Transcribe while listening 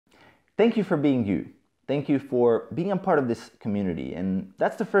Thank you for being you. Thank you for being a part of this community. And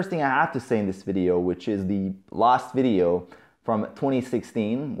that's the first thing I have to say in this video, which is the last video from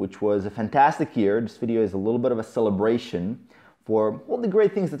 2016, which was a fantastic year. This video is a little bit of a celebration for all the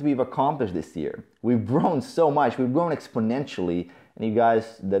great things that we've accomplished this year. We've grown so much, we've grown exponentially. And you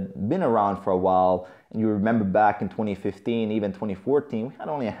guys that been around for a while, and you remember back in 2015, even 2014, we had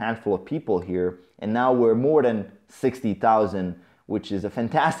only a handful of people here, and now we're more than 60,000, which is a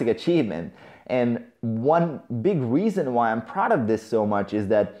fantastic achievement. And one big reason why I'm proud of this so much is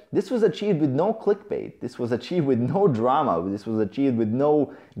that this was achieved with no clickbait. This was achieved with no drama. This was achieved with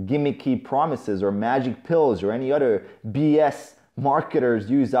no gimmicky promises or magic pills or any other BS marketers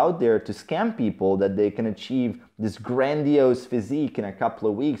use out there to scam people that they can achieve this grandiose physique in a couple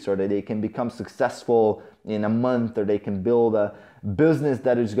of weeks, or that they can become successful in a month, or they can build a business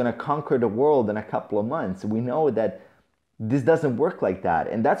that is going to conquer the world in a couple of months. We know that this doesn't work like that.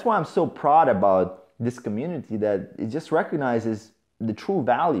 And that's why I'm so proud about this community, that it just recognizes the true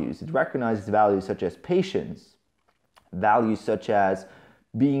values. It recognizes values such as patience, values such as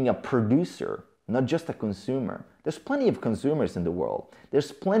being a producer, not just a consumer. There's plenty of consumers in the world.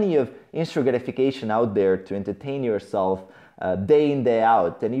 There's plenty of instant gratification out there to entertain yourself day in, day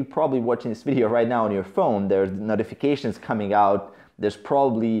out. And you're probably watching this video right now on your phone. There's notifications coming out. There's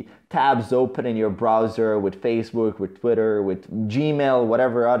probably tabs open in your browser with Facebook, with Twitter, with Gmail,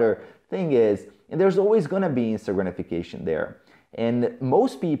 whatever other thing is. And there's always going to be instant gratification there. And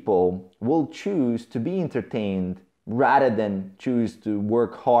most people will choose to be entertained rather than choose to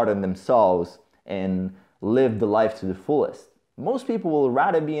work hard on themselves and live the life to the fullest. Most people will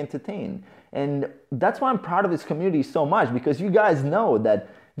rather be entertained. And that's why I'm proud of this community so much, because you guys know that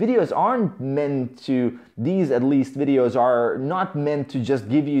videos aren't meant to, these at least videos are not meant to just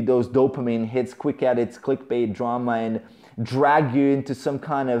give you those dopamine hits, quick edits, clickbait, drama, and drag you into some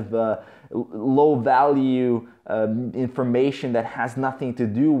kind of low value information that has nothing to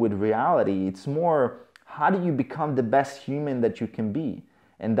do with reality. It's more, how do you become the best human that you can be?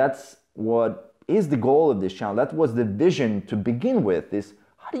 And that's what is the goal of this channel. That was the vision to begin with, is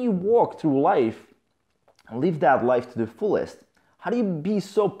how do you walk through life and live that life to the fullest? How do you be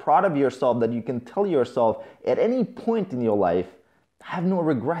so proud of yourself that you can tell yourself at any point in your life, I have no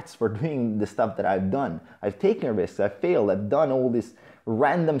regrets for doing the stuff that I've done. I've taken risks, I've failed, I've done all this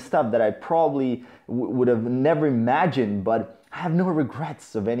random stuff that I probably would have never imagined, but I have no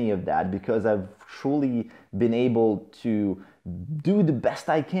regrets of any of that, because I've truly been able to do the best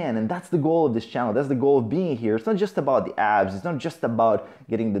I can. And that's the goal of this channel. That's the goal of being here. It's not just about the abs. It's not just about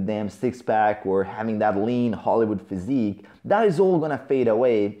getting the damn six-pack or having that lean Hollywood physique. That is all gonna fade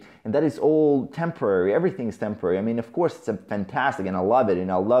away, and that is all temporary. Everything's temporary. I mean, of course, it's fantastic, and I love it,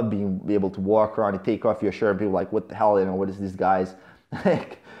 and I love being able to walk around and take off your shirt and people like, what the hell, you know, what is this guy's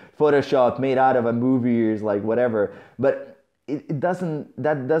like Photoshop made out of a movie, or like whatever. But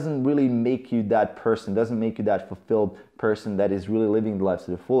that doesn't really make you that person, doesn't make you that fulfilled person that is really living the life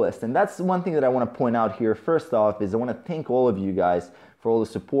to the fullest. And that's one thing that I want to point out here. First off, is I want to thank all of you guys for all the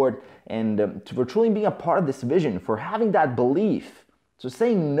support, and for truly being a part of this vision, for having that belief. So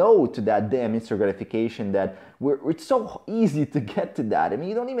saying no to that damn instant gratification, that it's so easy to get to that. I mean,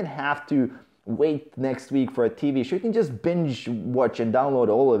 you don't even have to wait next week for a TV show. You can just binge watch and download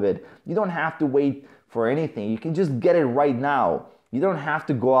all of it. You don't have to wait for anything. You can just get it right now. You don't have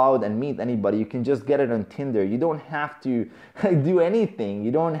to go out and meet anybody. You can just get it on Tinder. You don't have to do anything.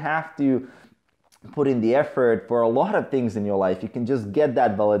 You don't have to put in the effort for a lot of things in your life. You can just get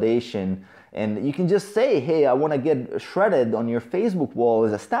that validation, and you can just say, hey, I want to get shredded on your Facebook wall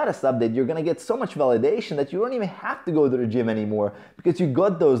as a status update. You're going to get so much validation that you don't even have to go to the gym anymore, because you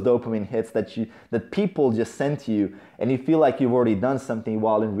got those dopamine hits that people just sent you, and you feel like you've already done something,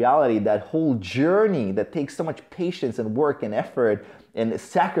 while in reality, that whole journey that takes so much patience and work and effort and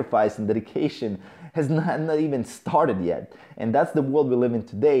sacrifice and dedication has not even started yet. And that's the world we live in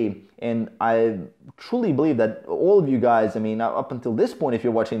today. And I truly believe that all of you guys, I mean, up until this point, if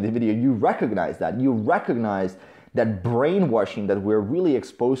you're watching the video, you recognize that. You recognize that brainwashing that we're really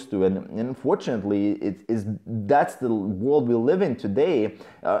exposed to, and unfortunately that's the world we live in today.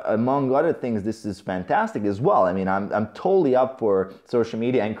 Among other things, this is fantastic as well. I mean, I'm totally up for social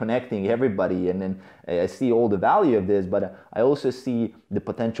media and connecting everybody, and then I see all the value of this, but I also see the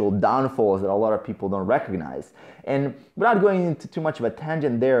potential downfalls that a lot of people don't recognize. And without going into too much of a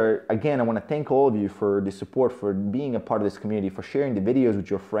tangent there, again, I want to thank all of you for the support, for being a part of this community, for sharing the videos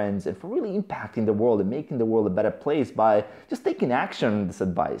with your friends, and for really impacting the world and making the world a better place by just taking action on this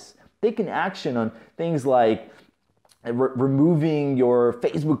advice. Taking action on things like removing your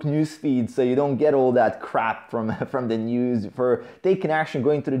Facebook news feed so you don't get all that crap from the news, for taking action,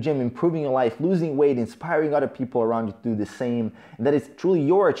 going to the gym, improving your life, losing weight, inspiring other people around you to do the same. And that is truly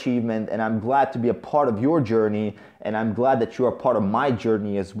your achievement, and I'm glad to be a part of your journey, and I'm glad that you are part of my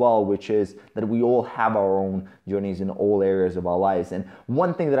journey as well, which is that we all have our own journeys in all areas of our lives. And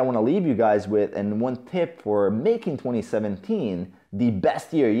one thing that I want to leave you guys with, and one tip for making 2017 the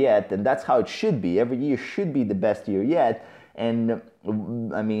best year yet, and that's how it should be. Every year should be the best year yet. And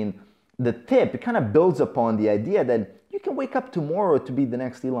I mean, the tip, it kind of builds upon the idea that you can wake up tomorrow to be the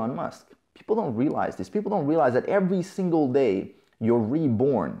next Elon Musk. People don't realize this. People don't realize that every single day you're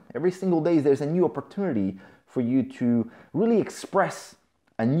reborn. Every single day there's a new opportunity for you to really express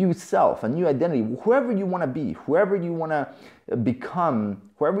a new self, a new identity, whoever you want to be, whoever you want to become,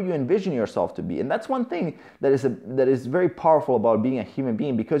 whoever you envision yourself to be. And that's one thing that is very powerful about being a human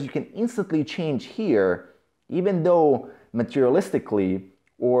being, because you can instantly change here, even though materialistically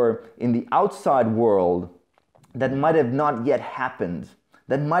or in the outside world that might have not yet happened,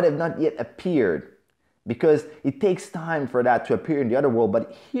 that might have not yet appeared, because it takes time for that to appear in the other world.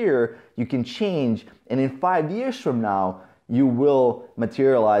 But here you can change, and in 5 years from now, you will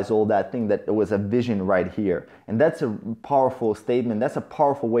materialize all that thing that was a vision right here. And that's a powerful statement. That's a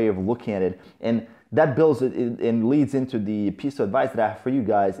powerful way of looking at it. And that builds it and leads into the piece of advice that I have for you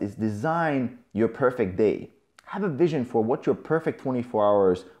guys is design your perfect day. Have a vision for what your perfect 24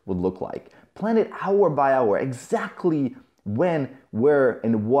 hours would look like. Plan it hour by hour, exactly when, where,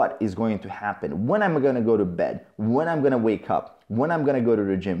 and what is going to happen. When I'm going to go to bed, when I'm going to wake up, when I'm going to go to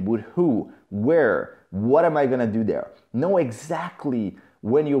the gym, with who, where, what am I going to do there? Know exactly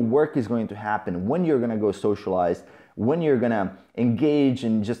when your work is going to happen, when you're going to go socialize, when you're going to engage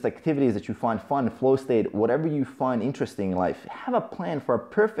in just activities that you find fun, flow state, whatever you find interesting in life. Have a plan for a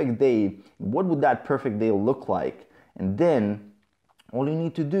perfect day. What would that perfect day look like? And then all you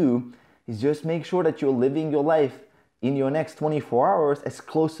need to do is just make sure that you're living your life in your next 24 hours as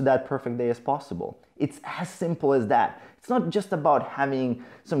close to that perfect day as possible. It's as simple as that. It's not just about having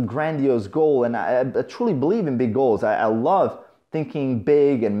some grandiose goal, and I truly believe in big goals. I love thinking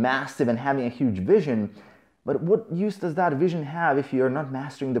big and massive and having a huge vision, but what use does that vision have if you're not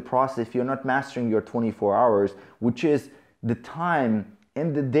mastering the process, if you're not mastering your 24 hours, which is the time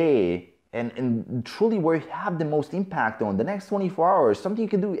and the day and truly where you have the most impact on the next 24 hours, something you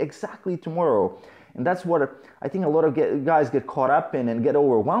can do exactly tomorrow. And that's what I think a lot of guys get caught up in and get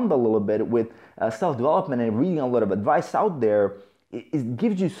overwhelmed a little bit with self-development and reading a lot of advice out there. It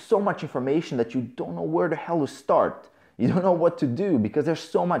gives you so much information that you don't know where the hell to start. You don't know what to do because there's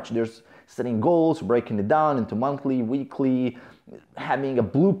so much. There's setting goals, breaking it down into monthly, weekly, having a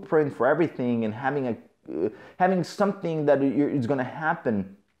blueprint for everything, and having something that is going to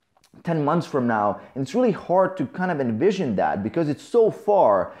happen 10 months from now. And it's really hard to kind of envision that because it's so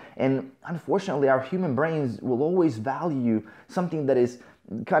far. And unfortunately, our human brains will always value something that is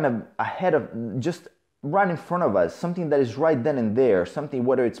kind of ahead of, just right in front of us, something that is right then and there, something,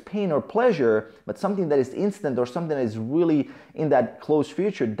 whether it's pain or pleasure, but something that is instant or something that is really in that close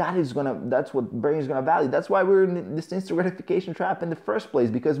future. That's what brain is gonna value. That's why we're in this instant gratification trap in the first place,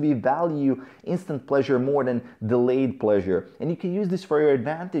 because we value instant pleasure more than delayed pleasure. And you can use this for your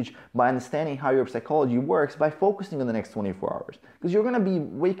advantage by understanding how your psychology works by focusing on the next 24 hours. Because you're gonna be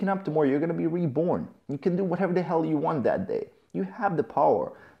waking up tomorrow, you're gonna be reborn. You can do whatever the hell you want that day. You have the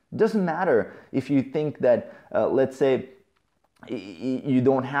power. It doesn't matter if you think that, let's say, you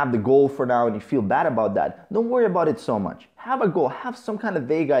don't have the goal for now and you feel bad about that. Don't worry about it so much. Have a goal. Have some kind of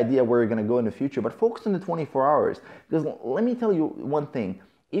vague idea where you're going to go in the future, but focus on the 24 hours. Because let me tell you one thing.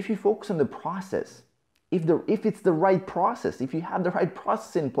 If you focus on the process, if it's the right process, if you have the right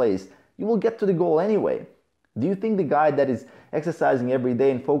process in place, you will get to the goal anyway. Do you think the guy that is exercising every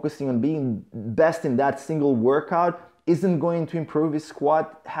day and focusing on being best in that single workout isn't going to improve his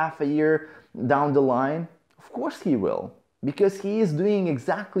squat half a year down the line? Of course he will, because he is doing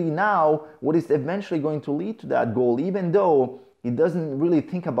exactly now what is eventually going to lead to that goal, even though he doesn't really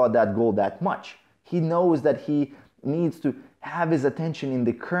think about that goal that much. He knows that he needs to have his attention in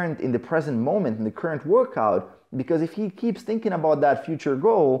the present moment, in the current workout, because if he keeps thinking about that future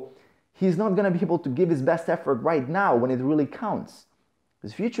goal, he's not going to be able to give his best effort right now when it really counts.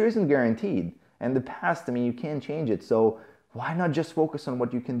 His future isn't guaranteed. And the past, I mean, you can't change it. So why not just focus on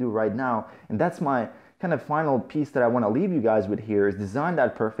what you can do right now? And that's my kind of final piece that I want to leave you guys with here is design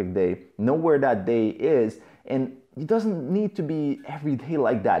that perfect day. Know where that day is. And it doesn't need to be every day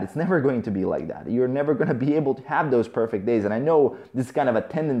like that. It's never going to be like that. You're never going to be able to have those perfect days. And I know this is kind of a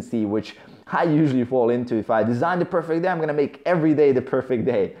tendency which I usually fall into. If I design the perfect day, I'm going to make every day the perfect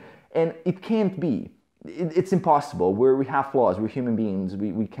day. And it can't be. it's impossible. We have flaws. We're human beings.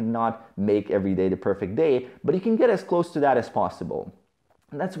 We cannot make every day the perfect day, but you can get as close to that as possible.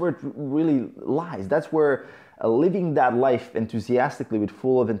 And that's where it really lies. That's where living that life enthusiastically, with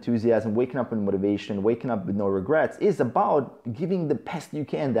full of enthusiasm, waking up with motivation, waking up with no regrets, is about giving the best you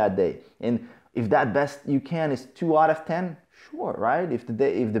can that day. And if that best you can is 2 out of 10, sure, right? If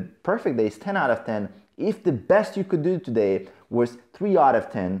the perfect day is 10 out of 10, if the best you could do today was 3 out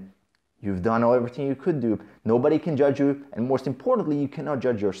of 10, you've done everything you could do. Nobody can judge you, and most importantly, you cannot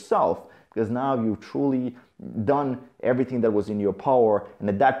judge yourself, because now you've truly done everything that was in your power, and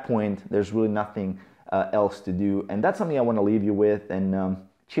at that point, there's really nothing else to do. And that's something I want to leave you with. And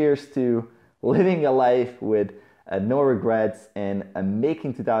cheers to living a life with no regrets and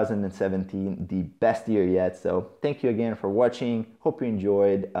making 2017 the best year yet. So thank you again for watching. Hope you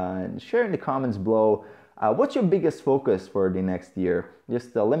enjoyed. And share in the comments below, what's your biggest focus for the next year?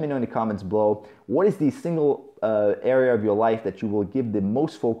 Just let me know in the comments below. What is the single area of your life that you will give the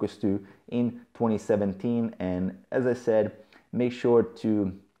most focus to in 2017? And as I said, make sure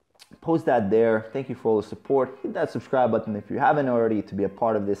to post that there. Thank you for all the support. Hit that subscribe button if you haven't already, to be a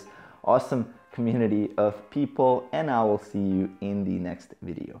part of this awesome community of people. And I will see you in the next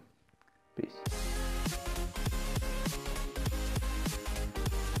video. Peace.